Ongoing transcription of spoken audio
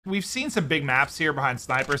we've seen some big maps here behind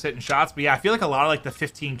snipers hitting shots, but yeah, I feel like a lot of like the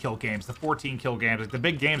 15 kill games, the 14 kill games, like the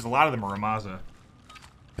big games, a lot of them are Ramaza.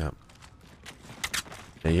 Yeah.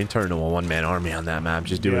 Yeah, you can turn into a one-man army on that map.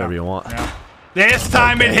 Just do whatever you want. Yeah. This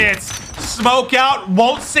time it hits. Smoke out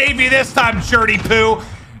won't save you this time, Shirty Poo.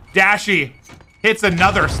 Dashy hits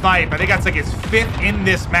another snipe. I think that's like his 5th in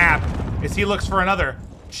this map as he looks for another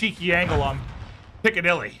cheeky angle on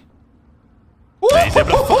Piccadilly. He's able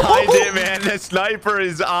to find it, man. The sniper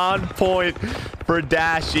is on point for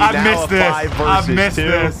Dashy. I missed this. I missed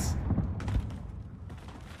this.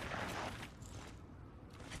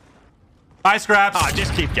 Bye, Scraps. Oh,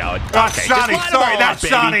 just keep going. That's okay, Shotty. Sorry, that's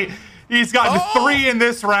Shotty. Shotty. He's gotten 3 in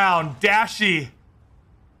this round. Dashy.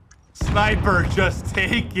 Sniper just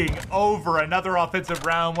taking over another offensive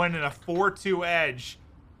round, winning a 4-2 edge.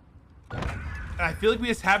 And I feel like we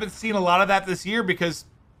just haven't seen a lot of that this year because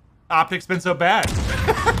OpTic's been so bad.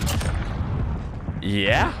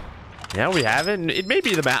 Yeah. Yeah, we haven't. It may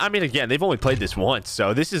be the map. I mean, again, they've only played this once,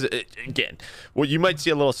 so this is, again, well, you might see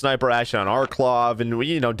a little sniper action on Arklov, and,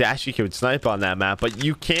 you know, Dashy could snipe on that map, but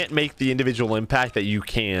you can't make the individual impact that you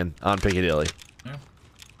can on Piccadilly. Yeah.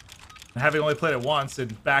 And having only played it once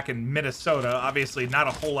and back in Minnesota, obviously not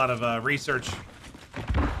a whole lot of research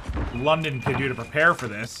London could do to prepare for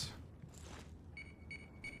this.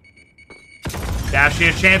 Dashy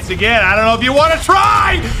a chance again. I don't know if you want to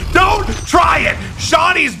try. Don't try it.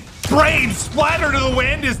 Shawty's brain splattered to the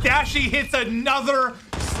wind as Dashy hits another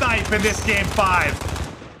snipe in this game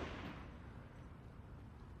 5.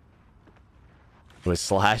 With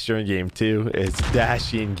Slasher in game 2, it's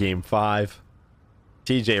Dashy in game 5.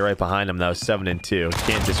 TJ right behind him though, 7-2.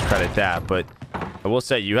 Can't discredit that, but I will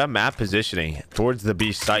say you have map positioning towards the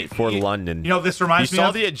B site for London. You know, this reminds me of... You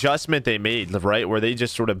saw the adjustment they made, right? Where they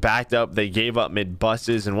just sort of backed up, they gave up mid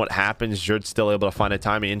buses, and what happens? Jerd's still able to find a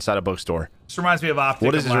timing inside a bookstore. This reminds me of OpTic.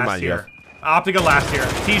 What does this remind you of? OpTic last year.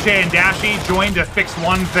 TJ and Dashy joined to fix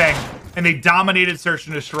one thing, and they dominated Search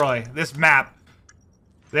and Destroy. This map,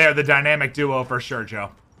 they're the dynamic duo for sure,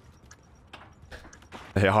 Joe.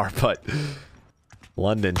 They are, but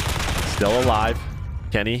London still alive.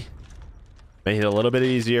 Kenny made it a little bit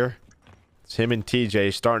easier. It's him and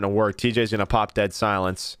TJ starting to work. TJ's gonna pop dead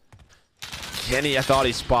silence. Kenny, I thought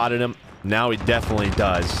he spotted him. Now he definitely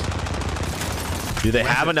does. Do they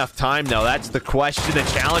have enough time? No, that's the question. The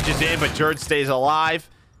challenge is in, but Jerd stays alive.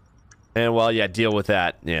 And well, yeah, deal with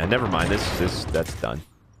that. Yeah, never mind. That's done.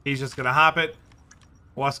 He's just gonna hop it.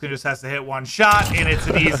 Wuskin just has to hit one shot, and it's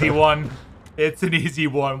an easy one. It's an easy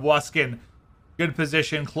one. Wuskin, good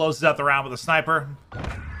position, closes out the round with a sniper.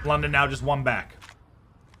 London now just one back.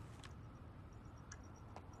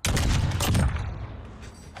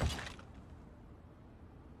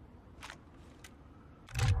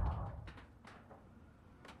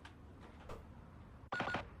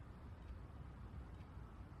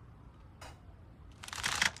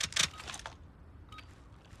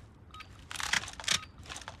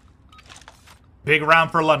 Big round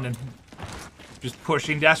for London. Just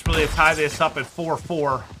pushing desperately to tie this up at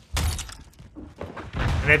 4-4.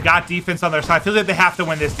 And they've got defense on their side. I feel like they have to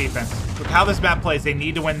win this defense. With how this map plays, they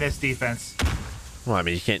need to win this defense. Well, I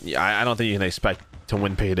mean, you can't. I don't think you can expect to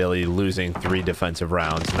win Piccadilly losing 3 defensive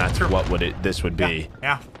rounds, and that's what this would be.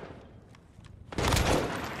 Yeah.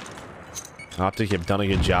 OpTic have done a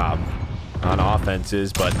good job on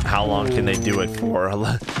offenses, but how long can they do it for?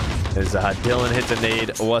 As Dylan hits a nade,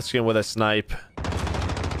 Wuskin with a snipe.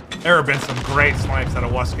 There have been some great snipes out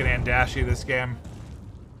of Wuskin and Dashy this game.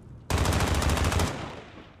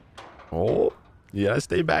 Oh, yeah,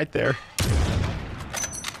 stay back there.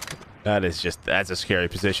 That's a scary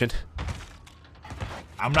position.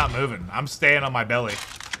 I'm not moving. I'm staying on my belly.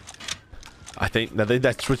 I think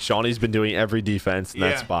that's what Shawty's been doing every defense in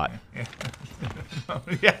that spot.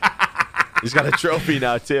 Yeah. He's got a trophy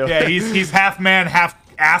now too. Yeah, he's half man, half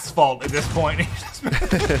asphalt at this point.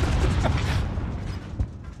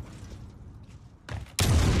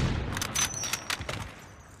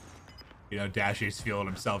 You know, Dashy's feeling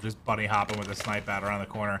himself, just bunny hopping with a snipe out around the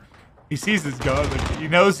corner. He sees his gun, but he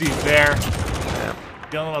knows he's there. Yeah.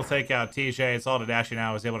 Dylan will take out TJ. It's all to Dashy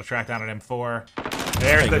now. Is able to track down an M4.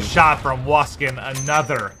 There's the shot from Wuskin.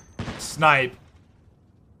 Another snipe.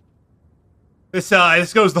 This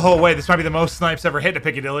goes the whole way. This might be the most snipes ever hit to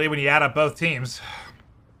Piccadilly when you add up both teams.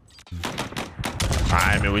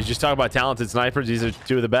 I mean, we just talk about talented snipers. These are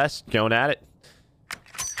 2 of the best going at it.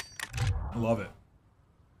 I love it.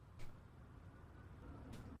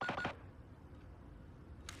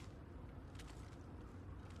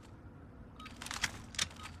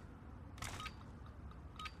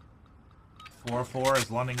 Four as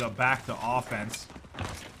London go back to offense.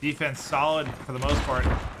 Defense solid for the most part.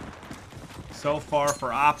 so far for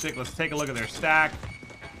OpTic. Let's take a look at their stack.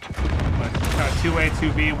 Kind of 2A,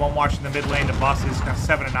 2B, one watching the mid lane to buses. Kind of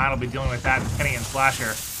 7 and 9 will be dealing with that. And Kenny and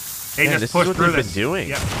Slasher. They just push through this. Been doing.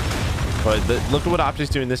 Yep. But look at what OpTic's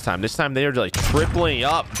doing this time. This time they are like tripling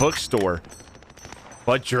up bookstore.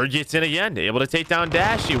 But Jurg gets in again, able to take down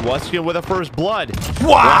Dashy. Wuskin with a first blood.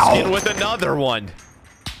 Wow! Wuskin with another one.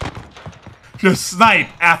 Just snipe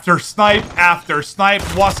after snipe after snipe.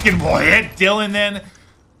 Wuskin will hit Dylan then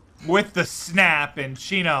with the snap. And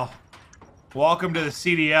Chino, welcome to the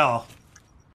CDL.